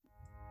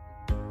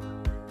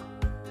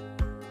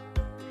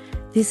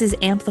This is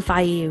Amplify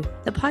You,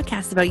 the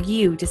podcast about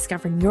you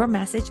discovering your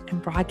message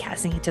and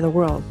broadcasting it to the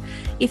world.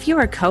 If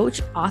you're a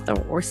coach,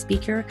 author, or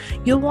speaker,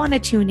 you'll want to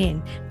tune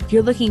in. If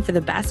you're looking for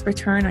the best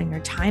return on your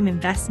time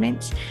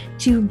investment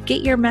to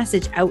get your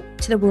message out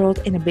to the world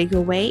in a bigger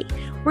way,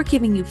 we're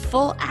giving you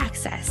full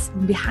access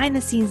and behind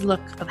the scenes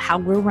look of how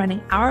we're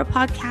running our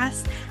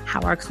podcast, how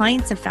our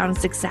clients have found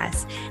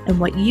success, and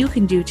what you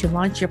can do to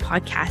launch your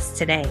podcast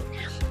today.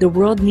 The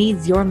world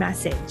needs your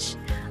message.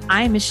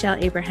 I'm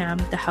Michelle Abraham,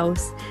 the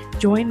host.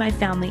 Join my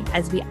family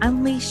as we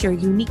unleash your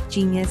unique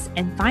genius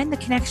and find the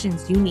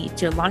connections you need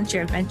to launch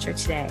your adventure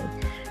today.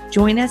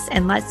 Join us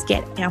and let's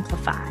get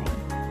amplified.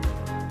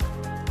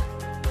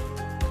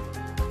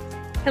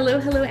 Hello,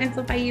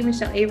 Amplify You,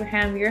 Michelle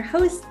Abraham, your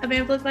host of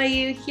Amplify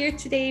You, here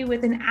today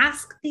with an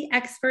Ask the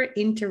Expert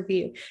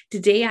interview.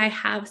 Today I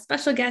have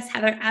special guest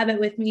Heather Abbott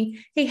with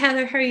me. Hey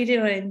Heather, how are you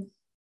doing?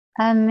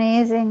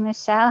 Amazing,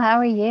 Michelle. How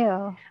are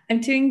you? I'm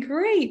doing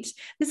great.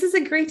 This is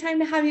a great time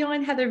to have you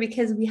on, Heather,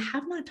 because we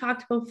have not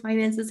talked about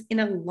finances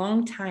in a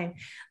long time.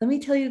 Let me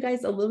tell you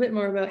guys a little bit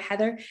more about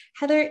Heather.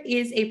 Heather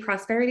is a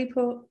prosperity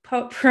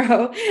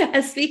pro,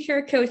 a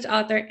speaker, coach,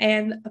 author,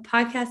 and a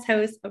podcast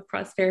host of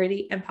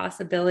Prosperity and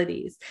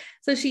Possibilities.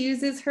 So she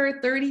uses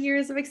her 30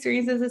 years of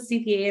experience as a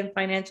CPA and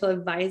financial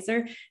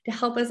advisor to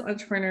help us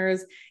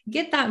entrepreneurs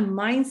get that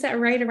mindset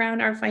right around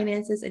our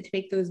finances and to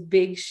make those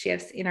big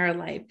shifts in our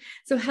life.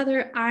 So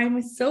Heather,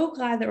 I'm so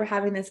glad that we're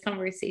having this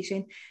conversation.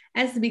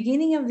 As the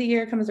beginning of the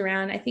year comes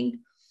around, I think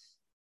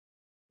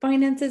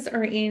finances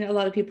are in a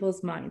lot of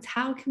people's minds.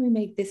 How can we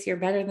make this year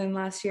better than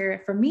last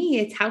year? For me,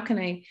 it's how can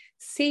I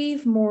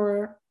save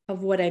more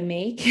of what I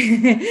make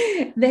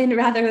than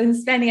rather than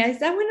spending. I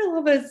went a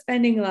little bit of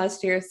spending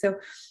last year. So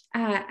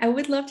I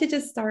would love to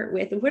just start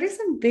with, what are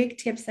some big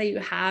tips that you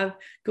have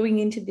going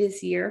into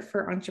this year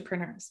for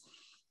entrepreneurs?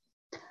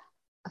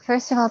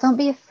 First of all, don't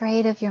be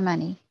afraid of your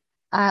money.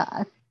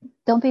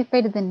 Don't be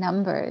afraid of the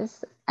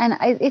numbers. And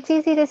it's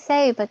easy to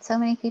say, but so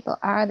many people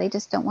are. They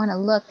just don't want to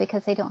look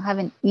because they don't have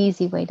an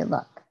easy way to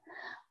look.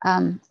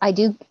 I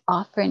do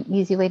offer an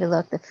easy way to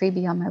look, the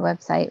freebie on my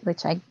website,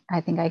 which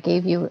I think I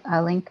gave you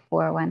a link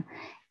for one.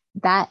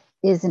 That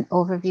is an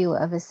overview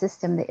of a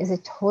system that is a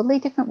totally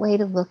different way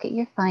to look at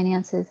your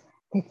finances.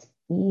 It's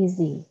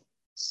easy,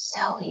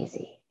 so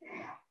easy.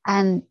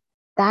 And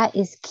that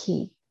is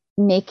key,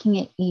 making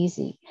it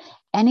easy.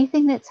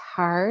 Anything that's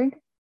hard,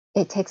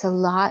 it takes a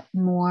lot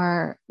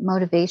more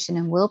motivation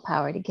and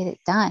willpower to get it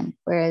done.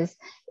 Whereas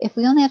if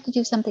we only have to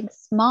do something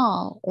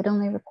small, it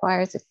only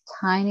requires a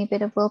tiny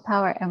bit of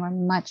willpower and we're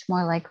much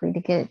more likely to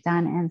get it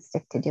done and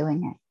stick to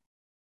doing it.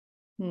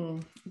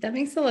 That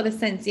makes a lot of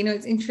sense. You know,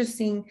 it's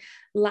interesting.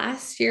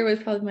 Last year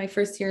was probably my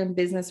first year in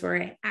business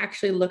where I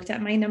actually looked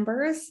at my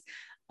numbers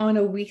on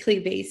a weekly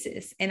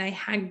basis and I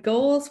had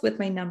goals with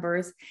my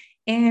numbers.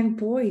 And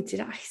boy,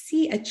 did I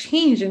see a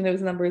change in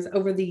those numbers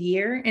over the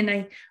year. And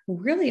I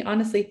really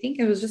honestly think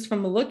it was just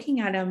from looking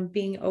at them,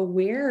 being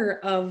aware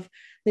of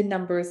the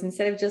numbers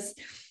instead of just,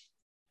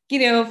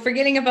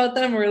 forgetting about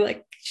them or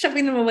like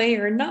shoving them away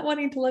or not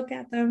wanting to look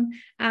at them.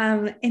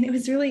 And it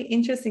was really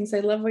interesting. So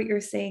I love what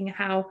you're saying,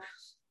 how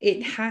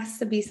it has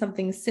to be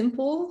something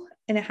simple.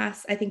 And I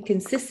think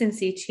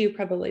consistency too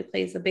probably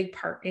plays a big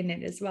part in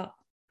it as well.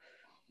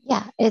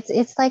 Yeah,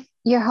 it's like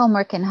your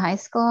homework in high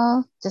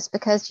school. Just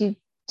because you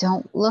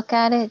don't look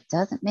at it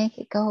doesn't make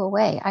it go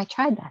away. I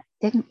tried that.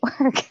 Didn't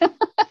work.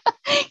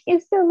 You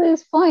still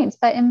lose points,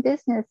 but in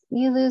business,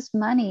 you lose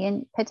money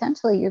and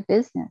potentially your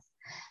business.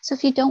 So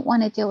if you don't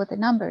want to deal with the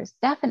numbers,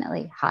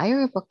 definitely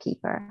hire a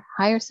bookkeeper,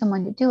 hire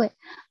someone to do it,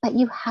 but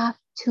you have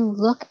to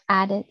look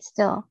at it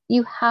still.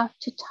 You have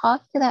to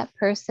talk to that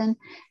person.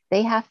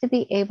 They have to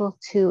be able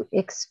to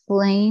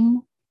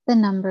explain the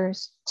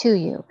numbers to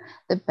you.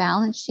 The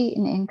balance sheet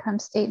and income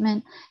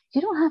statement,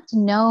 you don't have to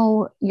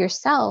know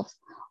yourself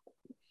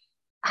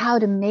how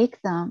to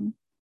make them,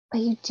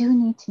 but you do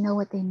need to know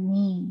what they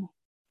mean.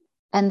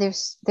 And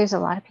there's a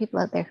lot of people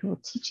out there who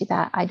will teach you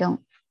that.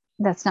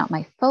 That's not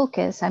my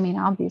focus. I mean,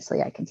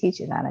 obviously I can teach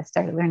you that. I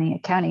started learning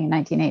accounting in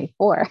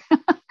 1984,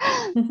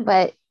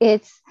 but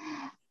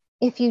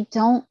if you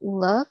don't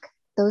look,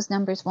 those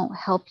numbers won't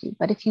help you.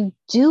 But if you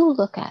do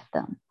look at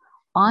them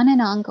on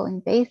an ongoing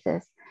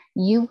basis,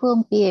 you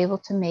will be able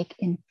to make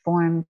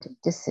informed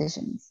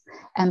decisions.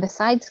 And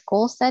besides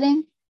goal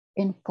setting,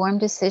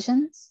 informed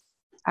decisions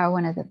are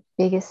one of the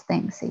biggest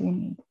things that you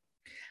need.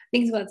 I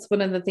think that's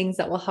one of the things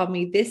that will help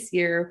me this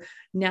year.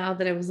 Now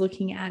that I was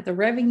looking at the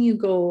revenue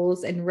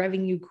goals and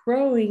revenue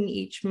growing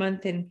each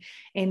month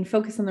and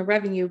focus on the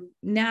revenue,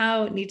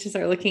 now need to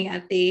start looking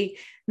at the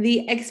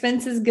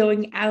expenses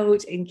going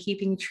out and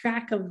keeping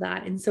track of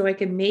that. And so I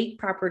can make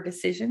proper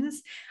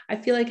decisions. I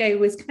feel like I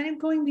was kind of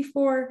going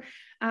before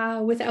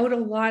without a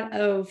lot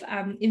of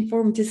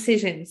informed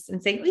decisions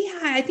and saying, oh yeah,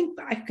 I think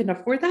I can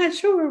afford that.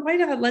 Sure. Why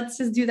not? Let's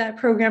just do that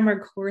program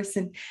or course.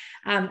 And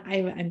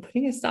I'm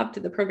putting a stop to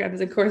the programs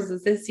and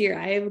courses this year.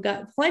 I have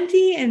got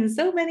plenty and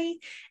so many.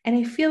 And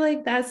I feel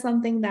like that's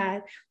something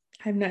that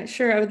I'm not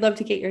sure. I would love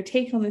to get your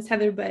take on this,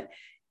 Heather, but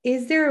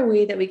is there a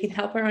way that we can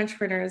help our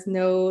entrepreneurs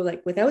know,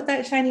 like without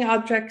that shiny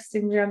object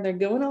syndrome, they're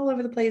going all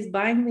over the place,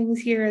 buying things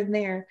here and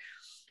there?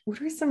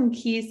 What are some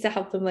keys to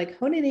help them like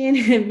hone it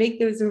in and make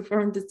those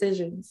informed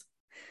decisions?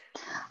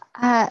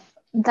 Uh,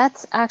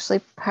 that's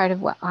actually part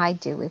of what I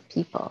do with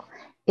people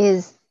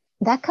is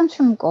that comes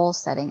from goal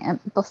setting. And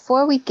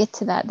before we get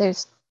to that,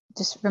 there's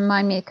just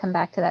remind me to come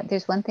back to that.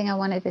 There's one thing I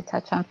wanted to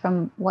touch on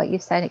from what you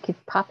said. It keeps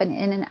popping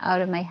in and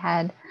out of my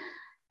head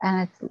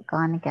and it's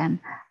gone again.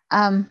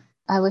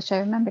 I wish I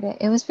remembered it.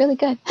 It was really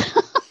good.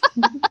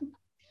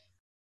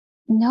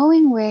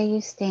 Knowing where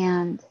you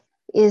stand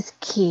is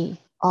key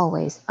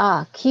always.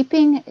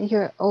 Keeping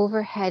your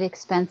overhead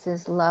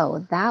expenses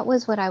low. That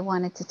was what I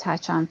wanted to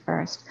touch on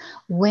first.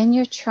 When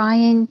you're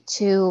trying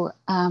to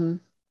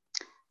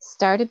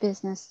start a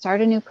business,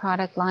 start a new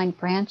product line,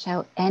 branch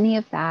out, any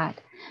of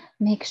that,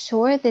 make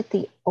sure that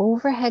the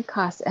overhead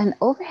costs, and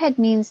overhead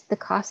means the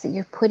costs that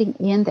you're putting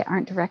in that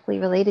aren't directly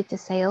related to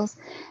sales,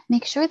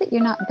 make sure that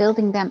you're not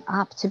building them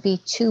up to be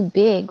too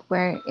big,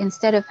 where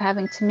instead of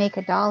having to make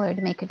 $1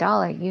 to make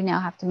 $1, you now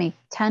have to make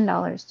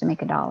 $10 to make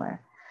 $1.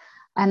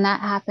 And that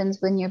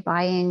happens when you're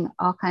buying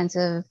all kinds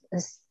of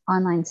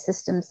online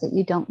systems that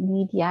you don't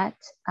need yet.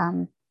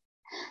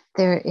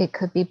 It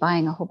could be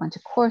buying a whole bunch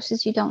of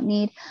courses you don't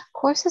need.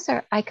 Courses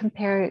I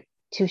compare it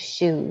to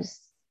shoes.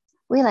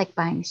 We like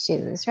buying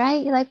shoes,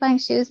 right? You like buying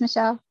shoes,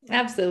 Michelle?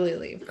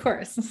 Absolutely, of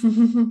course.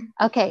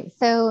 Okay,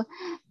 so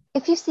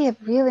if you see a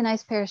really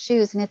nice pair of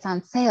shoes and it's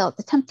on sale,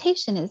 the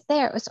temptation is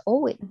there. It's,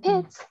 oh, it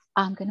fits.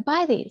 I'm going to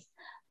buy these.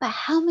 But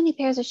how many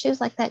pairs of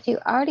shoes like that do you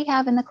already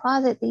have in the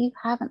closet that you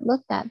haven't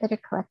looked at that are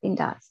collecting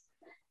dust?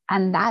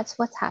 And that's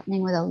what's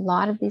happening with a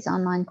lot of these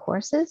online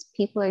courses.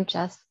 People are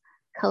just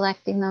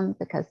collecting them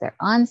because they're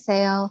on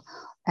sale,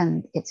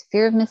 and it's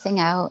fear of missing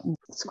out and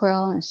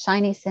squirrel and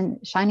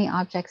shiny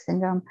object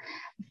syndrome.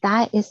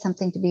 That is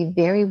something to be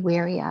very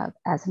wary of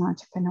as an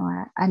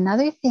entrepreneur.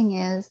 Another thing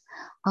is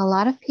a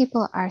lot of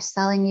people are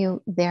selling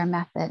you their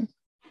method.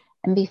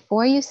 And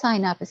before you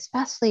sign up,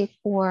 especially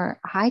for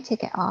high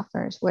ticket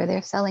offers where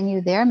they're selling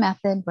you their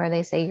method, where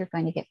they say you're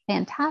going to get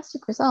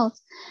fantastic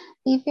results,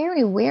 be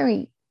very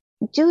wary.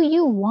 Do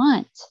you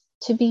want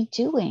to be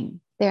doing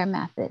their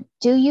method?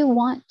 Do you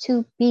want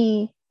to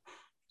be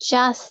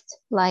just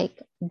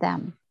like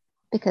them?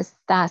 Because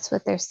that's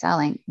what they're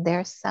selling.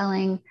 They're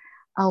selling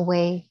a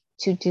way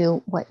to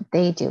do what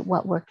they do,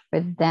 what worked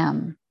for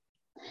them.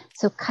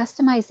 So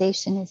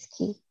customization is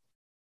key.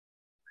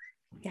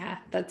 Yeah,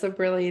 that's a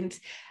brilliant.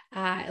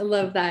 I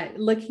love that.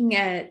 Looking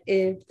at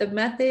if the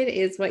method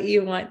is what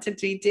you want to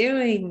be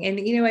doing.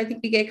 And, I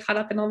think we get caught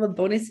up in all the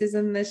bonuses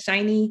and the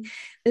shiny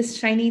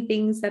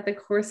things that the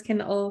course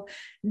can all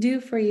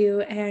do for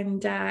you.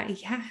 And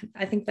yeah,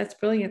 I think that's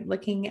brilliant.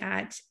 Looking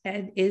at,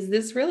 and is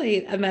this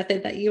really a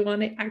method that you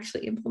want to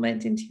actually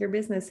implement into your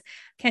business?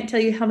 Can't tell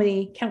you how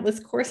many countless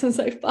courses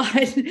I've bought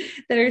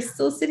that are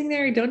still sitting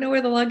there. I don't know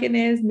where the login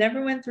is,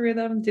 never went through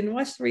them, didn't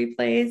watch the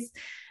replays.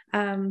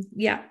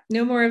 Yeah,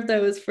 no more of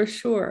those for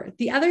sure.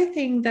 The other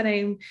thing that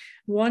I'm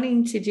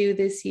wanting to do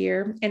this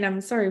year, and I'm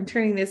sorry, I'm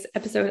turning this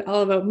episode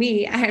all about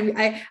me.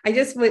 I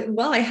just,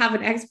 well, I have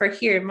an expert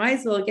here. Might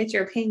as well get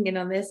your opinion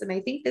on this. And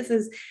I think this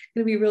is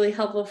going to be really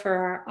helpful for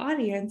our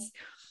audience,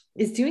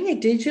 is doing a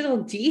digital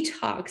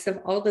detox of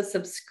all the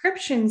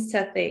subscriptions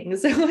to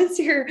things. So what's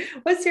your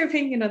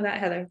opinion on that,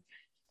 Heather?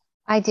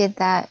 I did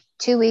that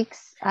 2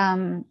 weeks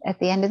at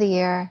the end of the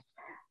year.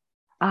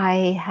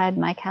 I had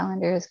my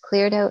calendar as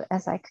cleared out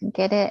as I could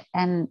get it,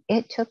 and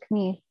it took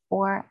me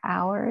 4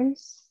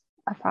 hours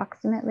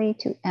approximately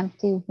to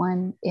empty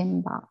one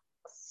inbox.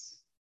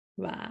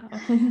 Wow.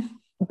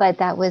 But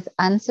that was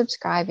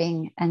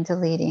unsubscribing and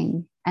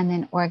deleting and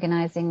then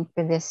organizing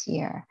for this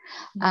year.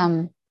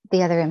 The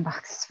other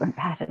inboxes weren't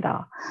bad at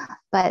all.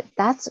 But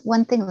that's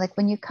one thing, like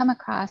when you come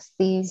across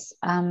these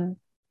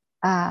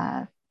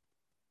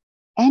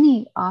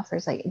any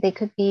offers, like they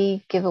could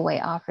be giveaway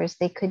offers,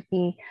 they could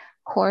be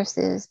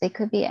courses, they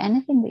could be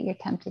anything that you're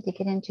tempted to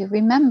get into.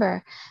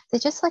 Remember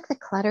that just like the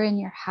clutter in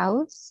your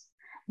house,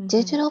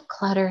 digital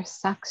clutter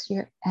sucks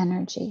your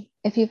energy.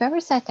 If you've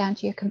ever sat down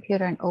to your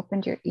computer and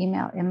opened your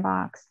email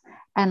inbox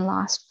and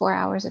lost 4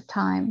 hours of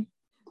time,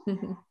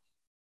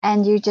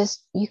 and you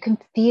can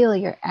feel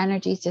your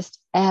energy just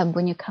ebb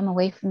when you come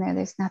away from there,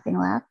 there's nothing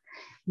left.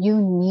 You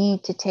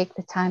need to take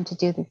the time to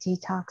do the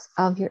detox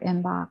of your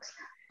inbox,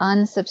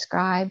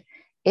 unsubscribe,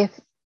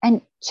 and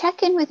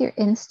check in with your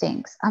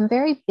instincts. I'm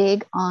very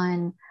big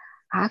on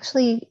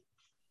actually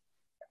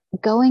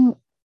going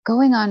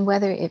on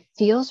whether it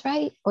feels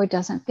right or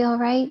doesn't feel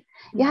right.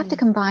 You have to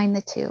combine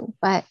the two.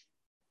 But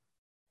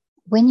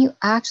when you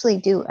actually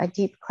do a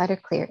deep clutter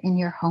clear in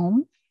your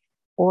home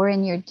or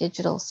in your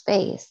digital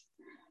space,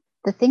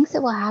 the things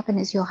that will happen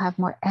is you'll have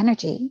more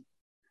energy.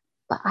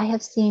 But I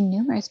have seen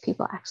numerous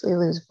people actually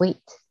lose weight.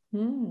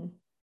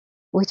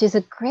 Which is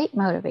a great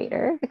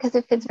motivator because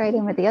it fits right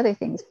in with the other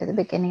things for the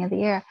beginning of the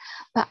year.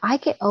 But I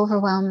get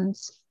overwhelmed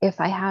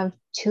if I have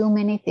too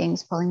many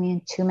things pulling me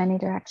in too many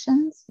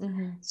directions.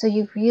 So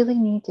you really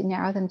need to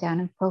narrow them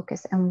down and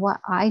focus. And what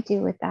I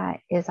do with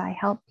that is I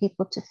help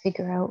people to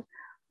figure out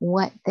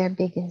what their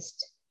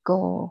biggest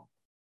goal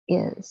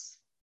is.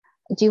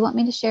 Do you want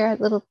me to share a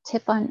little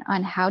tip on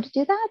how to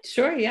do that?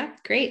 Sure. Yeah.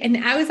 Great. And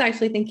I was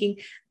actually thinking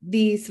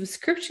the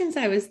subscriptions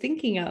I was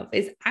thinking of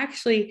is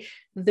actually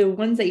the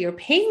ones that you're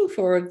paying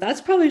for.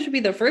 That's probably should be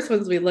the first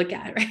ones we look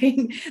at,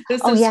 right? Those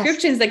Oh, yes.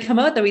 subscriptions that come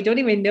out that we don't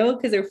even know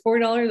because they're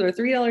 $4 or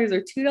 $3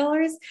 or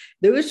 $2.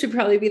 Those should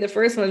probably be the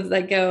first ones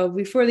that go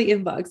before the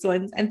inbox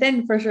ones. And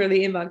then for sure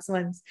the inbox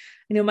ones.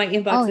 I know my Oh,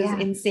 inbox is yeah.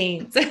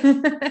 insane.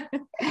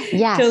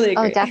 Yes. Totally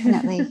Oh, agree.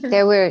 definitely.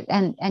 There were,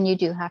 and you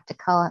do have to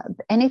call out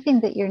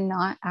anything that you're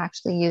not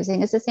actually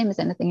using. It's the same as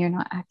anything you're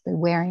not actually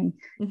wearing.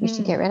 You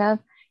should get Mhm. rid of.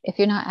 If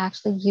you're not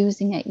actually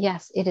using it,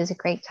 yes, it is a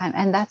great time.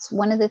 And that's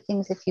one of the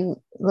things, if you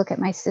look at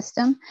my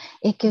system,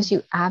 it gives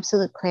you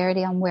absolute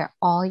clarity on where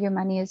all your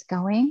money is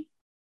going.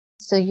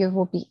 So you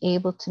will be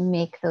able to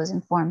make those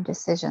informed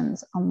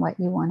decisions on what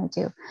you want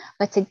to do.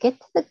 But to get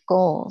to the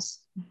goals,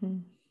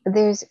 Mhm.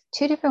 there's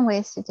two different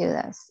ways to do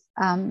this.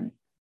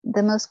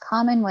 The most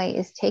common way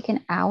is take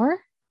an hour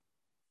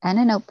and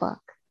a notebook,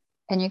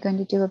 and you're going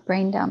to do a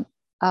brain dump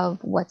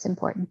of what's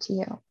important to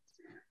you.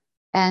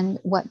 And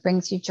what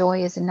brings you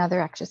joy is another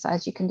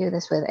exercise you can do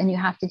this with. And you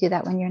have to do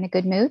that when you're in a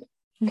good mood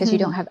because you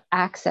don't Mhm. have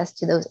access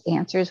to those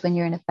answers when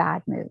you're in a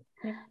bad mood.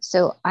 Yeah.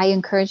 So I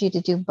encourage you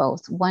to do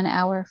both 1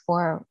 hour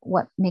for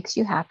what makes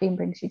you happy and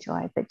brings you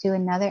joy, but do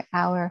another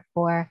hour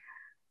for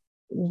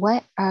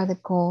what are the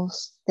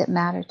goals that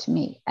matter to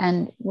me.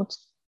 And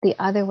the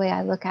other way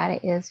I look at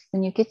it is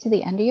when you get to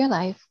the end of your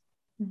life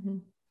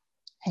Mhm.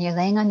 and you're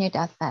laying on your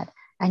deathbed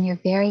and you're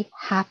very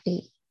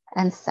happy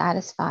and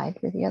satisfied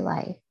with your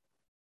life,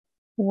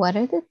 what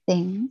are the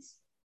things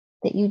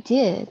that you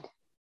did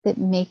that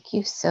make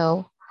you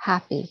so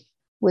happy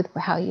with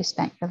how you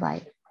spent your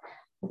life?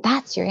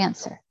 That's your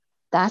answer.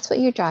 That's what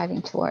you're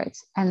driving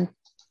towards. And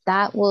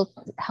that will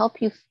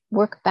help you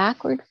work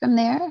backward from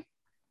there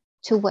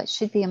to what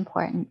should be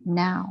important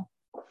now.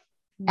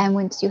 And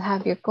once you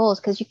have your goals,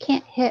 because you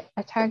can't hit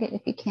a target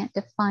if you can't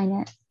define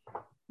it,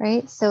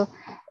 right? So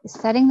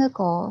setting the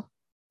goal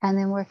and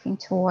then working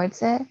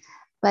towards it.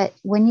 But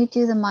when you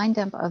do the mind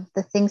dump of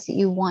the things that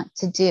you want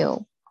to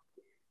do,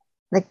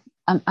 like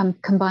I'm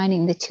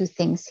combining the two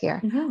things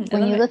here. Mhm. I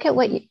When love you it. look at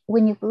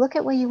when you look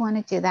at what you want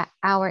to do that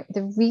hour,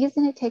 the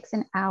reason it takes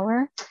an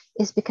hour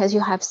is because you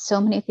have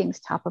so many things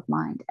top of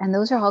mind, and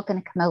those are all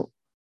going to come out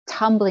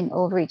tumbling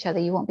over each other.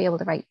 You won't be able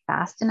to write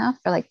fast enough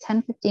for like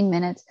 10-15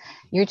 minutes.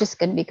 You're just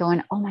going to be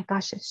going, oh my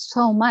gosh, there's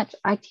so much.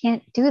 I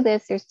can't do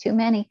this. There's too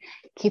many.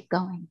 Keep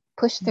going,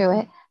 push through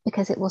it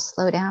because it will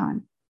slow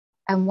down.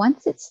 And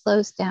once it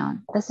slows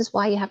down, this is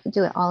why you have to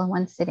do it all in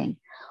one sitting.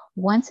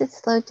 Once it's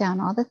slowed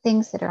down, all the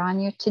things that are on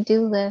your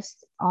to-do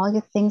list, all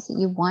your things that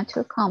you want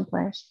to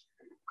accomplish,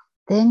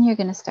 then you're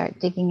going to start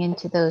digging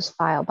into those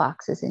file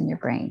boxes in your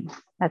brain.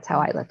 That's how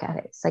I look at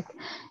it. It's like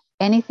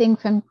anything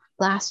from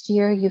last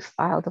year you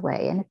filed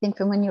away, anything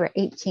from when you were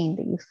 18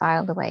 that you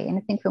filed away,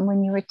 anything from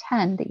when you were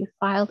 10 that you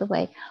filed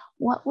away.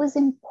 What was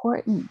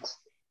important?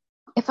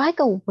 If I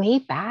go way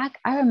back,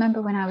 I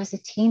remember when I was a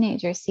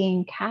teenager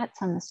seeing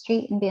cats on the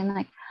street and being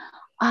like,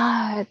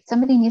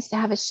 somebody needs to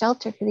have a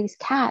shelter for these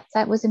cats.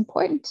 That was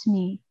important to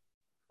me.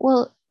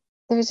 Well,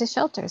 there's a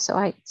shelter.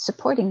 So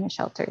supporting the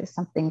shelter is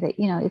something that,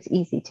 it's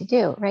easy to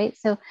do, right?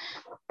 So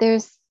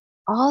there's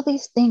all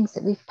these things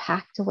that we've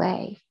packed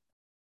away.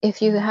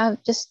 If you're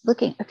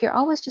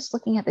always just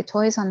looking at the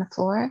toys on the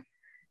floor,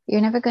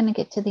 you're never going to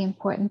get to the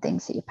important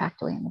things that you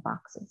packed away in the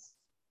boxes.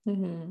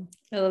 Mm-hmm.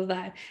 I love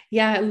that.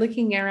 Yeah,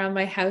 looking around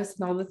my house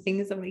and all the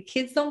things that my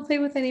kids don't play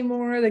with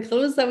anymore, the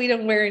clothes that we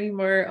don't wear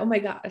anymore. Oh my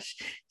gosh,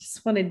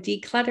 just want to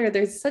declutter.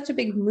 There's such a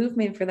big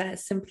movement for that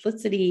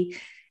simplicity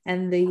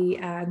and the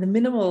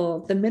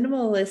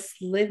minimalist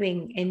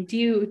living. And do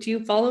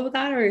you follow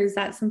that, or is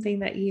that something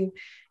that you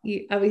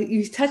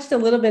touched a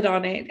little bit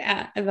on it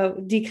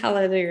about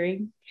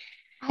decluttering?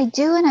 I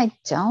do and I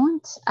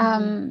don't.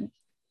 Mm-hmm.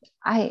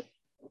 I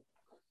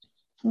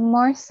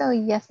more so,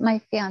 yes, my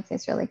fiance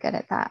is really good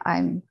at that.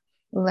 I'm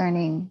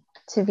learning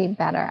to be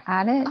better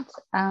at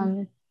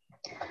it.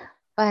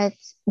 But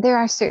there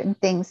are certain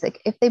things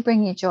like if they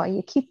bring you joy,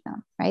 you keep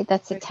them, right?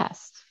 That's a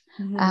test.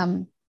 Mm-hmm.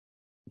 Um,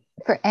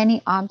 for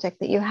any object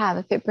that you have,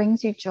 if it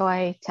brings you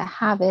joy to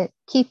have it,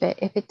 keep it.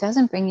 If it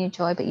doesn't bring you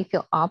joy, but you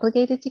feel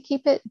obligated to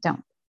keep it,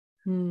 don't,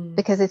 Mm.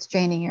 because it's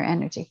draining your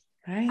energy.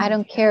 I Right.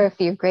 don't care if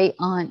your great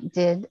aunt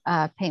did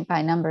paint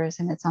by numbers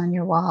and it's on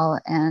your wall,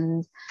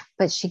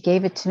 but she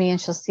gave it to me and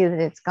she'll see that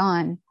it's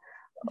gone.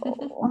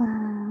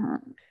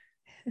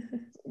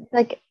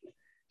 Like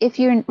if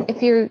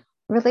your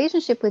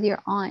relationship with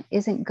your aunt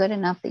isn't good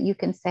enough that you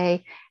can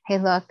say, hey,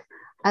 look,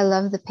 I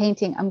love the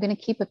painting, I'm going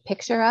to keep a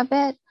picture of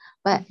it,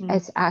 but Mm-hmm.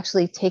 it's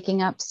actually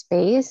taking up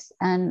space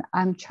and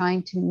I'm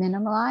trying to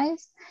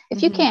minimalize.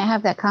 If you Mm-hmm. can't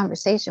have that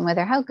conversation with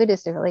her, how good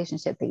is the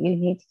relationship that you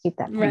need to keep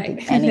that Right.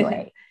 painting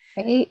anyway?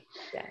 Right.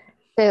 Yeah.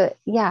 So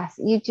yes,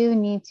 you do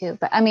need to.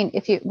 But I mean,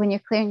 when you're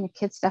clearing your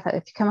kids' stuff out,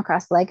 if you come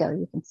across Lego,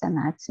 you can send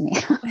that to me.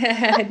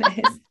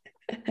 Nice.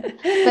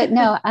 But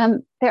no,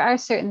 there are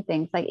certain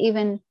things like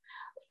even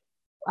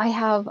I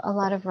have a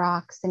lot of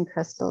rocks and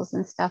crystals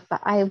and stuff,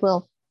 but I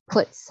will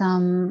put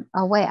some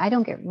away. I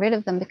don't get rid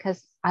of them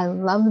because I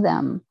love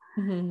them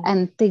Mm-hmm.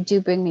 and they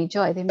do bring me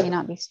joy. There may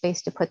not be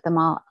space to put them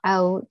all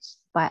out,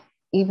 but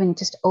even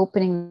just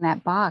opening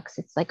that box,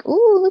 it's like,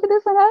 ooh, look at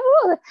this one.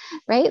 Oh,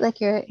 right?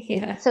 Like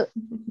Yeah. so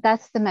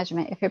that's the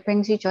measurement. If it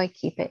brings you joy,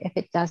 keep it. If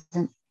it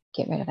doesn't,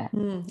 get rid of it.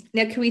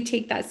 Now, can we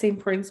take that same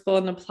principle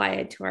and apply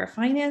it to our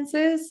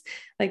finances,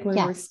 like when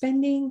we're Yes.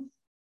 spending?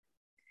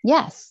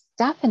 Yes,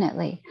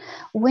 definitely.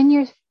 When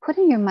you're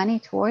putting your money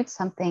towards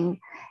something,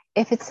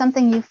 if it's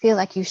something you feel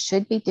like you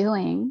should be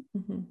doing,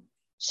 Mm-hmm.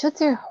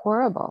 shoulds are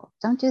horrible.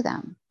 Don't do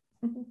them.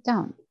 Mm-hmm.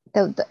 Don't.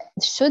 The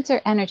shoulds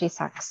are energy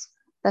sucks.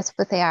 That's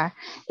what they are.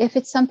 If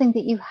it's something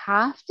that you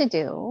have to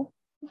do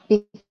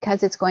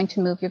because it's going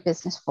to move your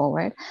business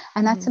forward,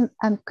 and that's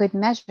Mm-hmm. a good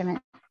measurement.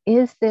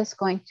 Is this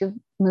going to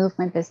move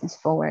my business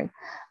forward?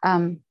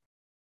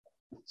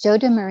 Joe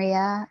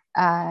DeMaria,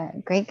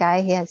 great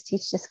guy, he has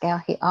Teach to Scale.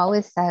 He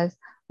always says,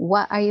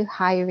 what are you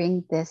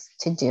hiring this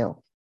to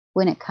do?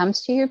 When it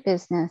comes to your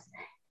business,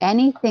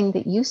 anything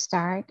that you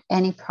start,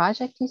 any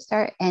project you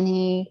start,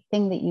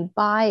 anything that you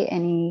buy,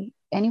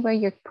 anywhere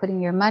you're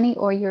putting your money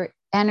or your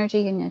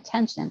energy and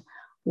attention,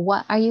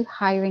 what are you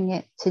hiring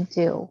it to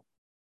do?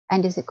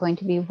 And is it going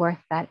to be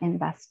worth that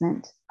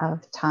investment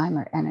of time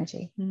or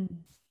energy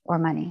or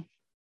money?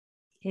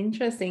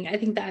 Interesting. I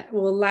think that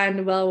will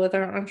land well with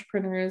our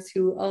entrepreneurs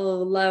who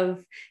all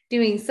love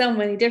doing so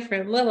many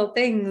different little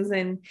things.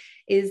 And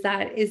is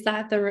that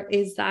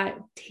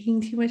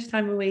taking too much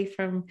time away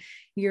from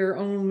your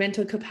own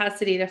mental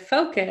capacity to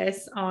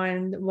focus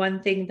on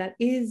one thing that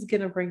is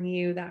going to bring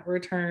you that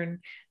return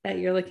that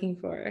you're looking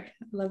for? I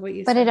love what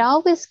you But it said.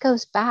 always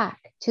goes back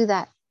to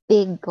that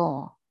big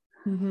goal.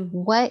 Mm-hmm.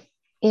 What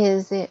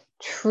is it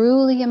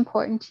truly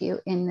important to you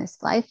in this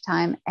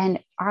lifetime? And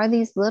are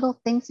these little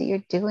things that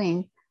you're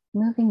doing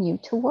moving you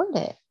toward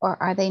it,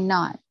 or are they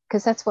not?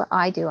 Because that's what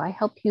I do. I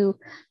help you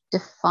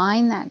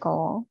define that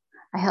goal.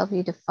 I help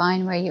you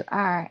define where you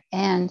are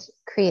and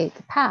create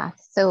the path.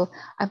 So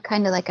I'm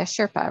kind of like a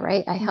Sherpa,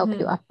 right? I help you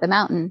Mm-hmm. up the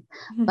mountain,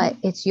 but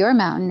Mm-hmm. it's your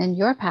mountain and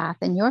your path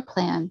and your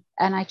plan.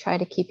 And I try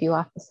to keep you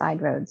off the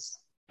side roads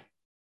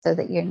so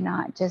that you're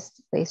not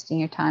just wasting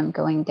your time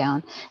going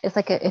down. It's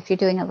like if you're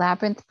doing a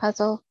labyrinth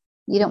puzzle,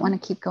 you don't want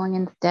to keep going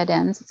into dead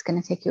ends. It's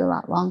going to take you a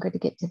lot longer to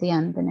get to the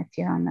end than if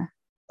you're on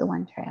the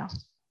one trail.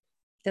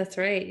 That's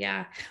right.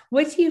 Yeah.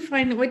 What do you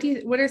find?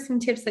 What are some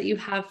tips that you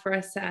have for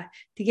us to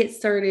get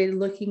started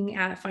looking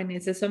at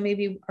finances? So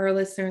maybe our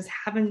listeners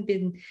haven't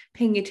been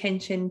paying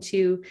attention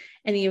to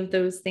any of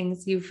those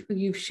things.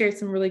 You've shared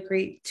some really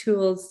great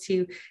tools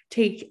to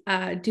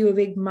do a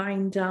big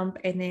mind dump,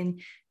 and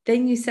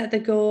then you set the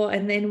goal.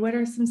 And then what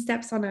are some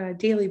steps on a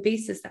daily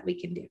basis that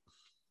we can do?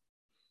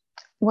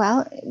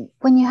 Well,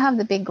 when you have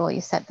the big goal,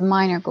 you set the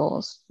minor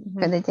goals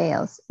for Mm-hmm. the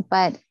days.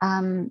 But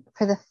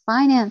for the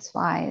finance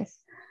wise,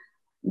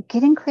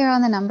 getting clear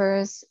on the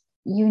numbers,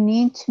 you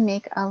need to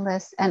make a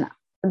list. And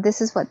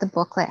this is what the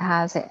booklet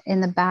has. In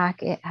the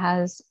back, it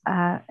has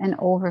an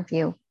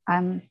overview.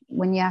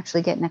 When you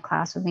actually get in a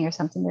class with me or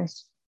something,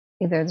 there's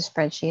either the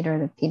spreadsheet or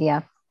the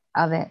PDF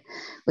of it,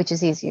 which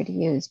is easier to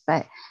use.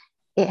 But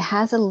it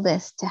has a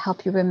list to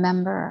help you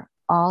remember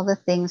all the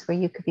things where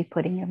you could be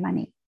putting your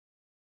money.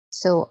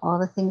 So all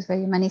the things where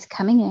your money's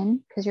coming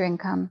in because your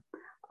income,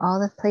 all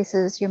the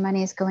places your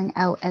money is going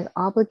out as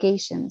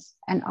obligations.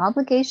 And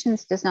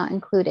obligations does not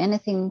include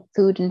anything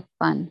food and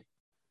fun.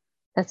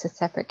 That's a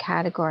separate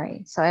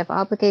category. So I have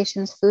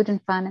obligations, food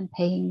and fun, and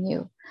paying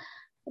you.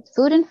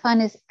 Food and fun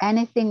is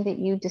anything that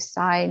you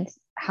decide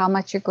how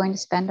much you're going to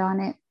spend on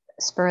it,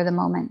 spur of the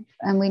moment.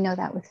 And we know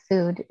that with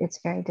food, it's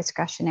very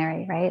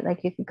discretionary, right?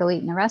 Like you could go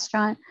eat in a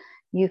restaurant,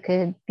 you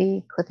could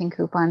be clipping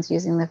coupons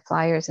using the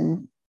flyers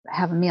and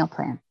have a meal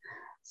plan.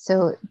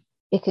 So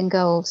it can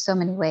go so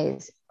many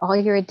ways. All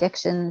your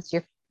addictions,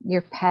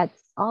 your pets,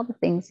 all the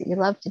things that you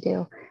love to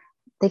do,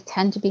 they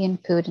tend to be in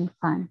food and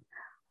fun.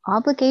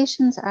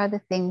 Obligations are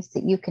the things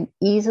that you can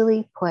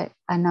easily put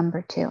a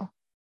number to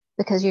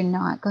because you're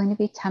not going to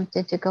be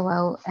tempted to go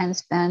out and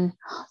spend.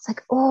 It's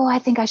like, oh, I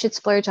think I should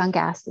splurge on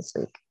gas this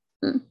week.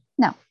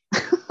 No.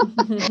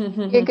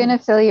 You're going to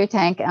fill your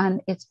tank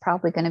and it's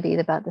probably going to be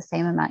about the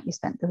same amount you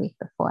spent the week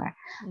before.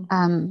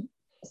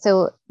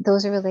 So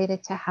those are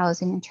related to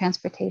housing and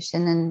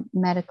transportation and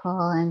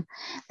medical, and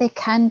they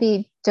can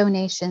be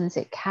donations.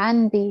 It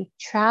can be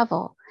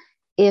travel.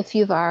 If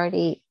you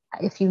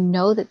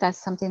know that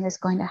that's something that's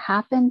going to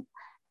happen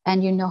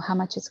and you know how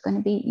much it's going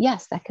to be,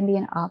 yes, that can be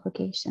an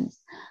obligations.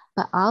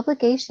 But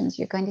obligations,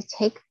 you're going to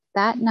take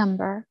that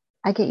number.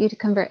 I get you to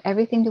convert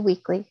everything to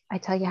weekly. I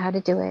tell you how to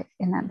do it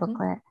in that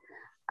booklet.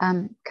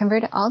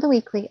 Convert it all to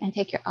weekly and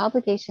take your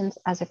obligations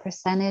as a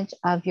percentage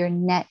of your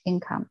net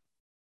income.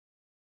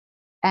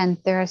 And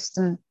there are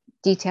some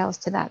details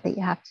to that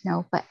you have to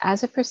know. But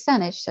as a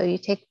percentage, so you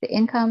take the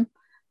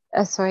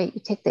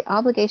you take the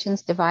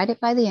obligations, divide it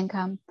by the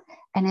income,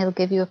 and it'll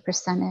give you a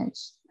percentage.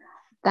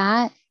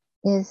 That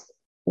is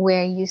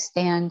where you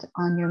stand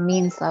on your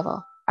means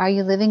level. Are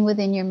you living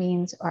within your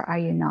means or are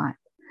you not?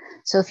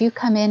 So if you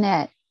come in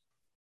at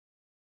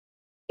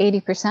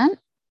 80%,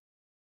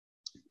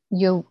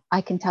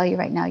 I can tell you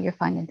right now, you're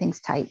finding things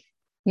tight.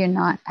 You're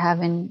not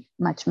having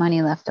much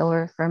money left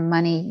over for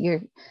money.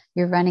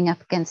 You're running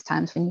up against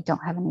times when you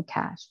don't have any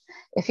cash.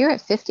 If you're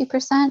at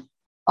 50%,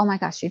 oh my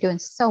gosh, you're doing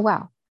so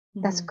well.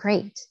 That's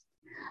great.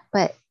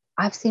 But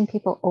I've seen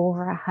people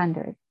over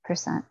 100%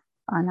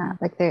 on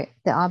that. Like the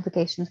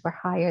obligations were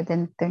higher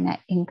than their net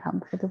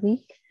income for the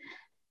week.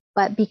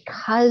 But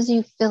because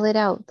you fill it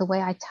out the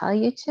way I tell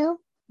you to,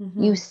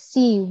 you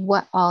see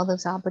what all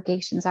those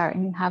obligations are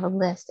and you have a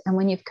list. And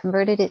when you've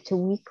converted it to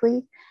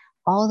weekly,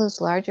 all those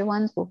larger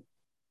ones will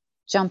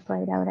jump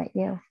right out at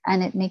you.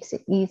 And it makes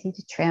it easy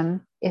to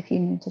trim if you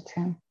need to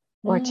trim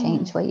or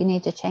change what you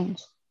need to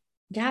change.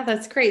 Yeah,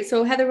 that's great.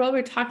 So Heather, while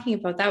we're talking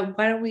about that,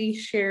 why don't we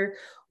share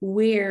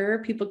where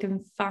people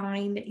can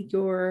find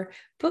your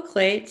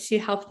booklet to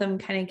help them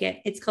kind of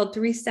get, it's called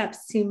 3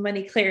 Steps to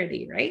Money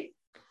Clarity, right?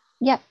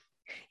 Yep.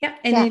 Yeah.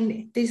 And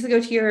then they just go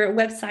to your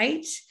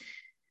website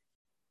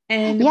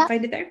and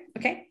find it there.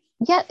 Okay.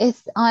 Yeah,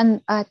 it's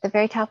on at the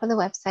very top of the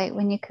website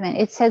when you come in.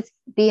 It says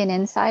be an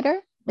insider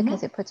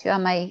because it puts you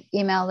on my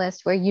email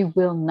list where you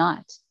will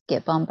not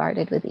get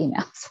bombarded with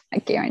emails. I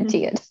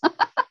guarantee it.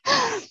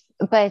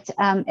 But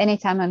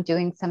anytime I'm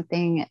doing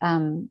something,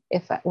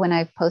 when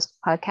I post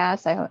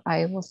podcasts,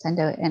 I will send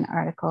out an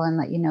article and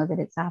let you know that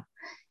it's up.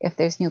 If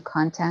there's new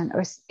content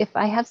or if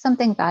I have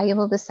something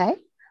valuable to say,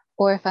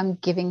 or if I'm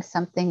giving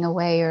something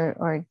away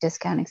or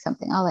discounting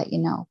something, I'll let you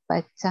know.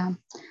 But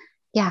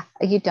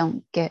you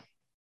don't get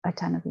a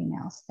ton of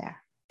emails there.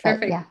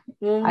 Perfect. But yeah,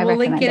 we'll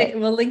link it.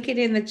 We'll link it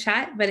in the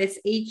chat, but it's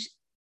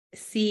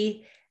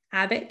HC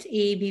Abbott,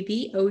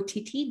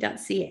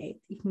 ABBOTT.ca.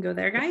 You can go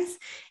there, guys,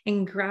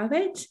 and grab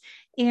it.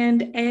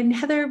 And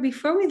Heather,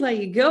 before we let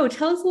you go,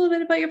 tell us a little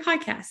bit about your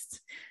podcast.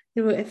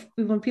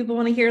 When people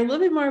want to hear a little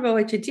bit more about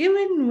what you're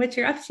doing and what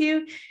you're up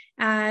to,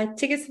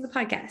 take us to the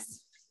podcast.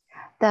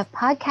 The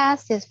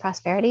podcast is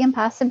Prosperity and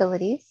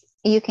Possibilities.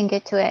 You can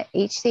get to it at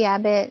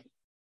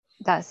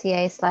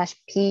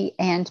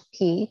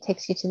hcabbott.ca/P&P,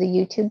 takes you to the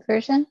YouTube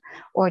version,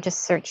 or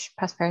just search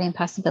Prosperity and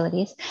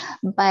Possibilities.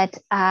 But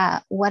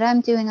what I'm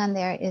doing on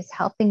there is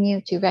helping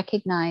you to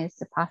recognize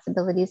the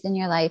possibilities in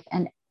your life.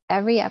 And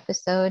every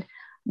episode,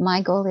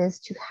 my goal is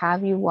to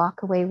have you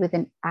walk away with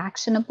an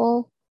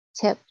actionable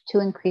tip to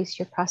increase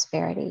your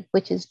prosperity,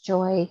 which is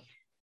joy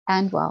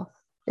and wealth.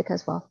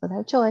 Because wealth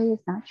without joy is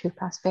not true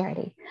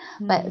prosperity.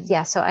 But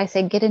yeah, so I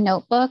say get a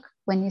notebook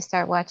when you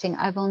start watching.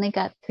 I've only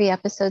got 3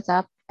 episodes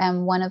up,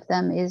 and one of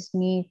them is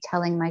me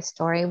telling my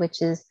story,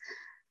 which is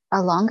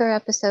a longer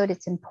episode.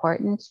 It's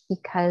important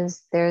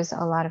because there's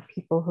a lot of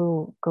people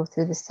who go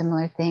through the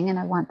similar thing, and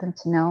I want them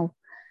to know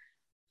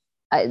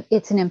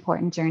it's an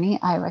important journey.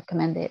 I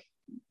recommend it.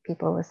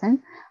 People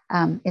listen.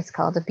 It's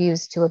called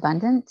Abused to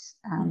Abundance.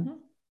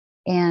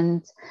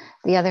 And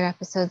the other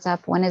episodes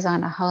up, one is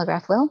on a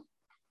holograph will.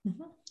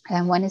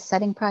 And one is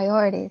setting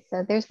priorities.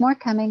 So there's more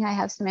coming. I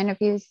have some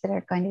interviews that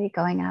are going to be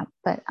going up,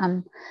 but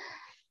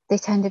they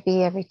tend to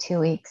be every 2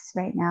 weeks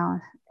right now,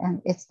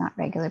 and it's not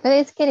regular, but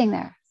it's getting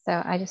there.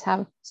 So I just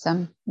have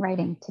some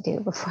writing to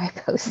do before I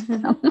post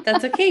them.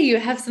 That's okay. You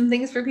have some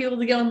things for people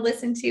to go and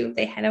listen to if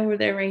they head over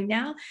there right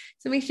now.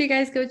 So make sure you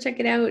guys go check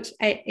it out.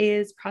 It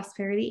is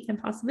Prosperity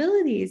and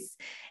Possibilities.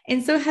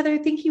 And so, Heather,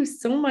 thank you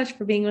so much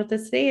for being with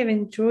us today. I've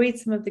enjoyed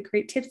some of the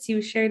great tips you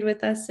shared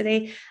with us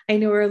today. I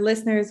know our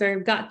listeners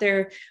have got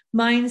their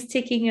minds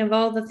ticking of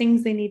all the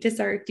things they need to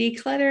start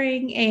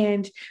decluttering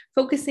and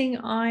focusing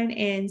on,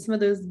 and some of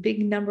those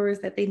big numbers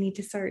that they need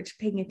to start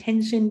paying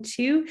attention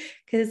to.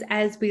 Because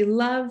as we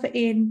love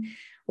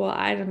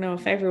I don't know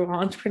if every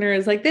entrepreneur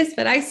is like this,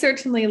 but I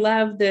certainly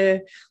love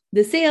the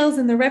sales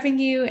and the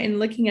revenue and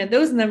looking at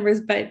those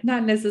numbers, but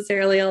not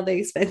necessarily all the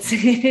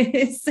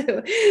expenses.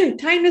 So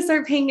time to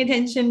start paying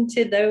attention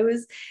to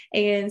those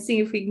and see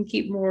if we can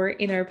keep more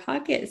in our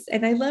pockets.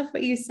 And I love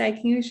what you said.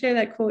 Can you share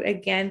that quote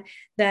again,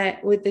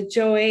 that with the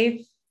joy,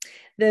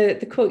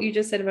 the quote you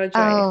just said about joy?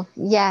 Oh,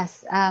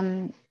 yes.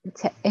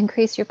 To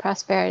increase your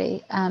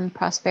prosperity.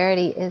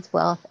 Prosperity is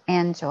wealth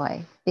and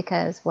joy,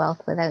 because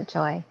wealth without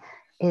joy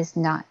is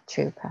not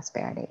true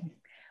prosperity.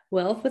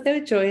 Wealth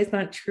without joy is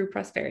not true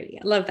prosperity.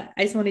 I love that.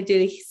 I just wanted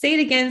to say it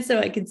again so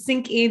I could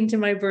sink into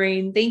my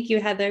brain. Thank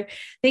you, Heather.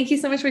 Thank you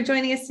so much for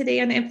joining us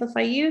today on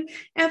Amplify You.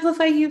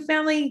 Amplify You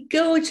family,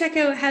 go check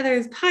out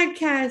Heather's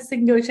podcast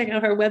and go check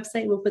out her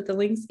website. We'll put the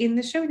links in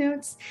the show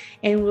notes,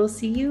 and we'll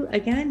see you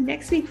again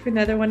next week for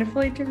another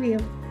wonderful interview.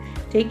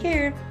 Take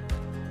care.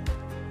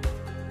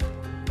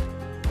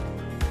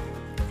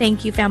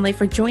 Thank you, family,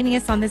 for joining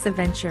us on this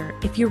adventure.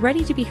 If you're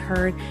ready to be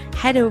heard,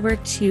 head over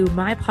to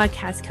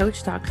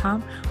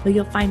mypodcastcoach.com, where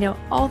you'll find out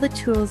all the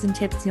tools and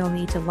tips you'll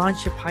need to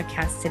launch your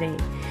podcast today.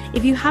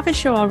 If you have a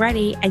show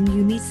already and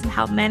you need some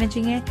help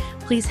managing it,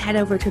 please head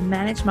over to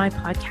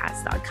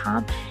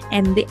managemypodcast.com,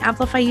 and the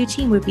Amplify You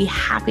team would be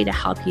happy to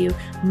help you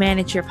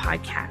manage your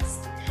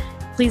podcast.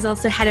 Please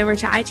also head over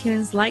to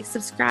iTunes, like,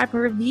 subscribe,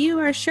 and review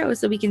our show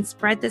so we can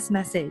spread this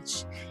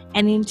message.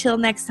 And until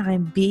next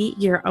time, be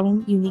your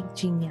own unique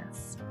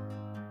genius.